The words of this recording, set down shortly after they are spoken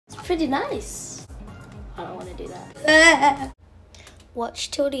pretty nice. I don't want to do that.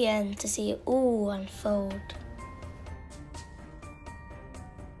 Watch till the end to see it all unfold.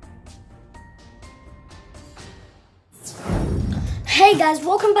 Hey guys,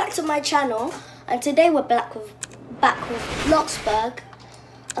 welcome back to my channel, and today we're back with Bloxburg.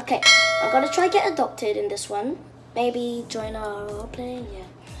 Okay, I'm gonna try get adopted in this one. Maybe join our roleplay. Yeah.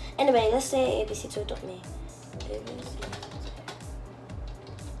 Anyway, let's say ABC to adopt me.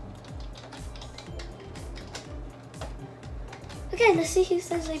 Okay, let's see who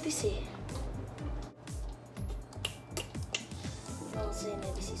says ABC. I'm not saying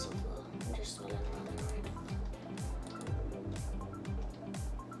ABC so far. I'm just swallowing around the road.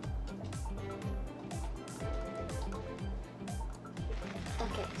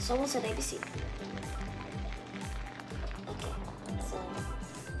 Okay, someone said ABC. Okay, so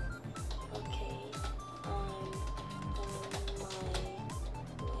okay, on my way.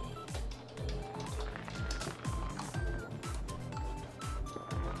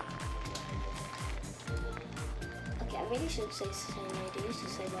 Okay, I really should say same lady to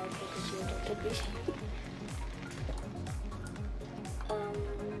say that because you adopted me.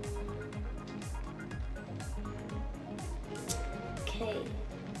 Okay.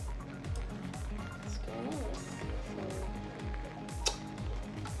 Let's go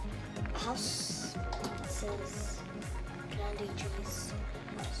for house. It says Candy Juice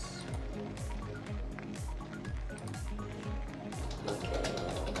House. Okay.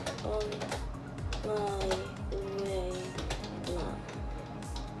 On my way now.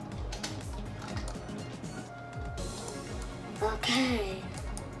 Okay.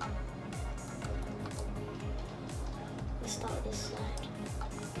 Let's start this side.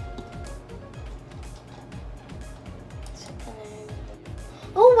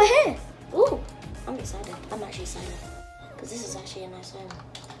 Oh, we're here! Ooh, I'm excited. I'm actually excited. Because this is actually a nice home.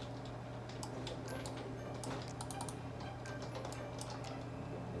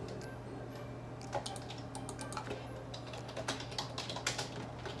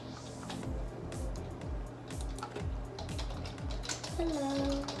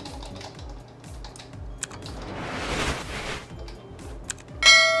 Hello.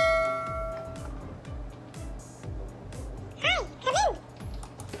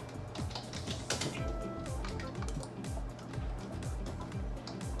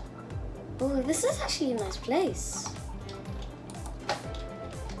 Oh, this is actually a nice place.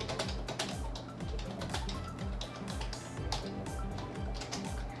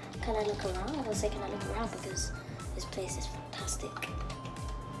 Can I look around? I was saying, can I look around because this place is fantastic.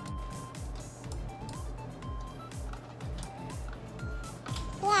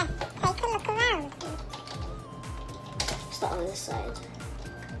 Yeah, take a look around. Start on this side.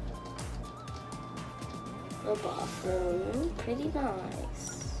 The bathroom, pretty nice.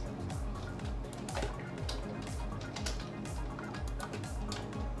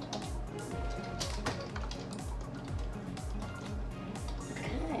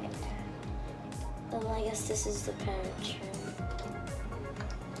 I guess this is the parents' room.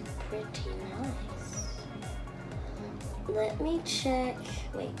 Pretty nice. Let me check.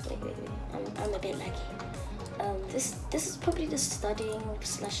 Wait. I'm a bit laggy. This is probably the studying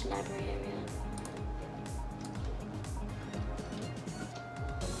 / library area.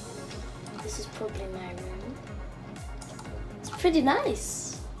 This is probably my room. It's pretty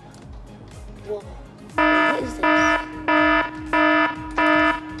nice. Whoa. What is this?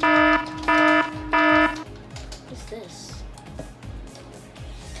 This?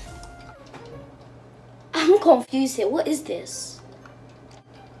 I'm confused here. What is this?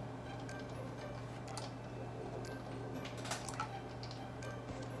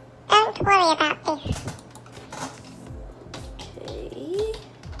 Don't worry about this. Okay.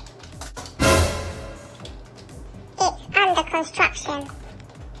 It's under construction.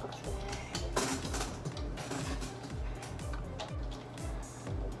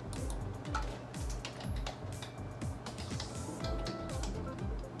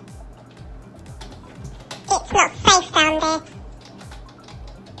 It's not safe down there.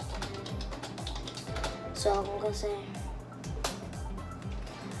 So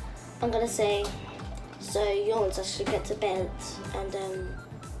I'm gonna say, so you want us to get to bed and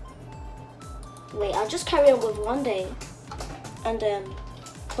wait, I'll just carry on with one day and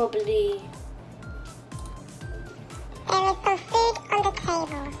probably There is some food on the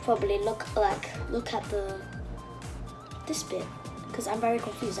table. probably look at this bit because I'm very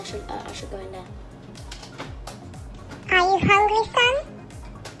confused. I should go in there. Are you hungry, son?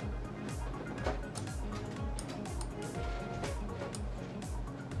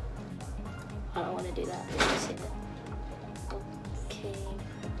 I don't want to do that. Okay.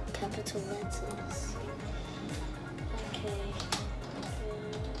 capital letters. Okay.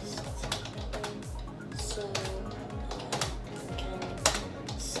 So I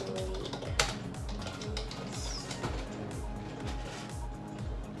can sleep.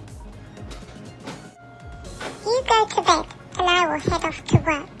 You go to bed and I will head off to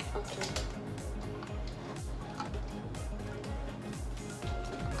work. Okay.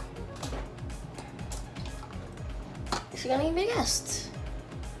 Is she gonna give me a guest?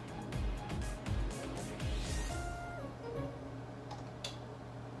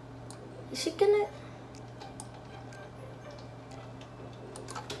 Is she gonna?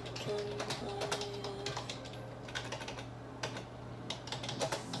 Can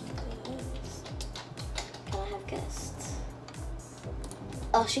I have guests?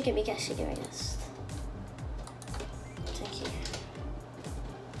 Oh, she gave me guests. She gave me guests. Thank you.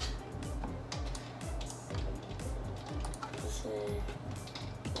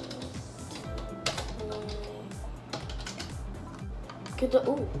 Good.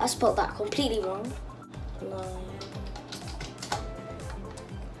 Oh, I spelled that completely wrong. No.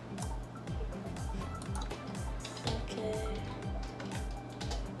 Okay.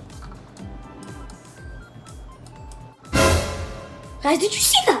 Guys, did you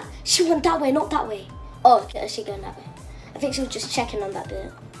see that? She went that way, not that way. Oh, okay, she going that way. I think she was just checking on that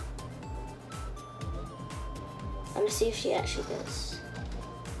bit. I'm gonna see if she actually does.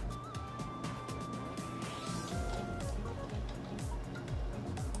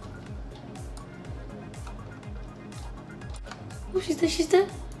 Oh, she's there, she's there.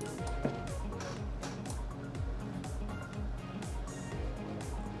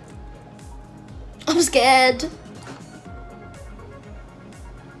 I'm scared.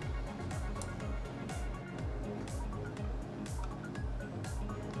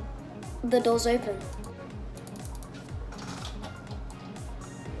 The door's open.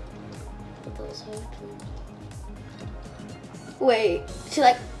 The door's open. Wait, she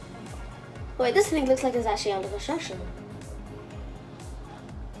like... Wait, this thing looks like it's actually under construction.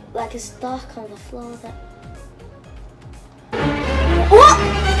 Like it's dark on the floor. That. What?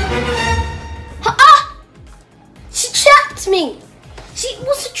 Ah! She trapped me. She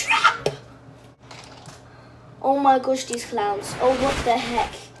was a trap. Oh my gosh, these clowns. Oh, what the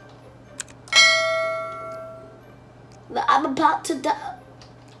heck? I'm about to die.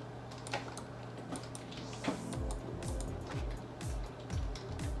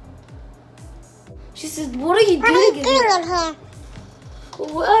 She said, "What are you doing? What are you doing in here?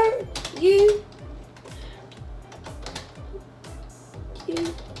 Where are you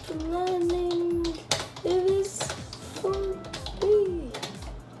planning this for me?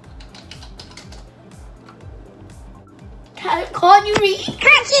 Can't you read?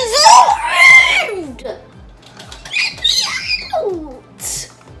 Can't you So rude! Let me out!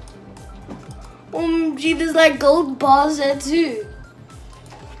 Gee, there's like gold bars there too.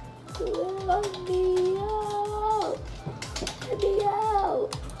 Let me out! Let me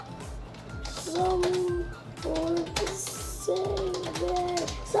out! Someone save me!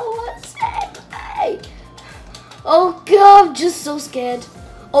 Someone save me! Oh God, I'm just so scared.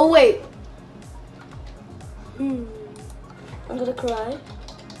 Oh wait. I'm gonna cry.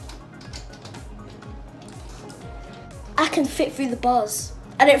 I can fit through the bars.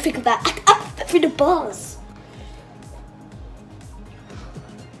 I didn't think of that. I can fit through the bars.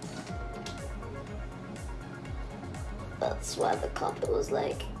 That's why the carpet was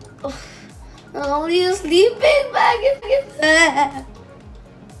like, oh, you're sleeping back in there.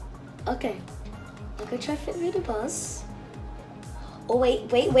 Okay. I'm gonna try to fit through the bars. Oh,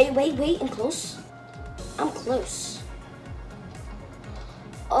 wait. I'm close. I'm close.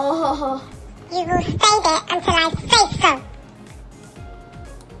 Oh. You will stay there until I say so.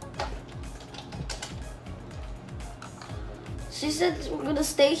 She said we're gonna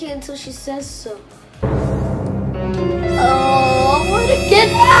stay here until she says so. Oh, I want to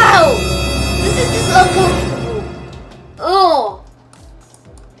get out! This is just uncomfortable. Oh!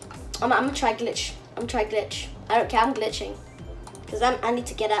 I'm gonna try glitch. I don't care, I'm glitching. Because I need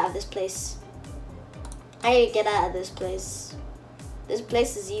to get out of this place. I need to get out of this place. This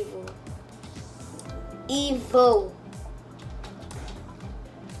place is evil. Evil.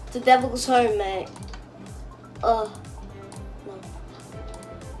 The devil's home, mate. No.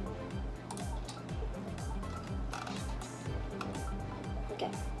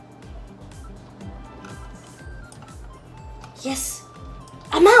 Okay. Yes.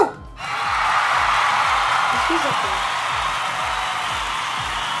 I'm out. Who's up there?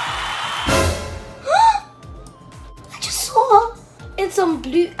 I just saw her in some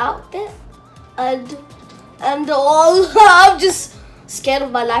blue outfit. And all I'm just Scared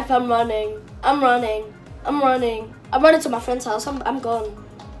of my life, I'm running. I'm running. I'm running. I'm running to my friend's house. I'm gone.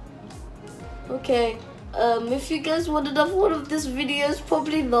 Okay. If you guys want another one of this videos,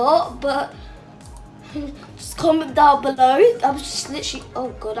 probably not, but just comment down below. I'm just literally, oh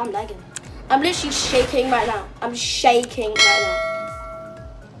god, I'm lagging. I'm literally shaking right now. I'm shaking right now.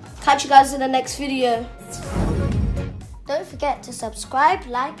 Catch you guys in the next video. Don't forget to subscribe,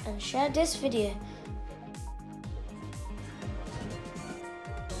 like, and share this video.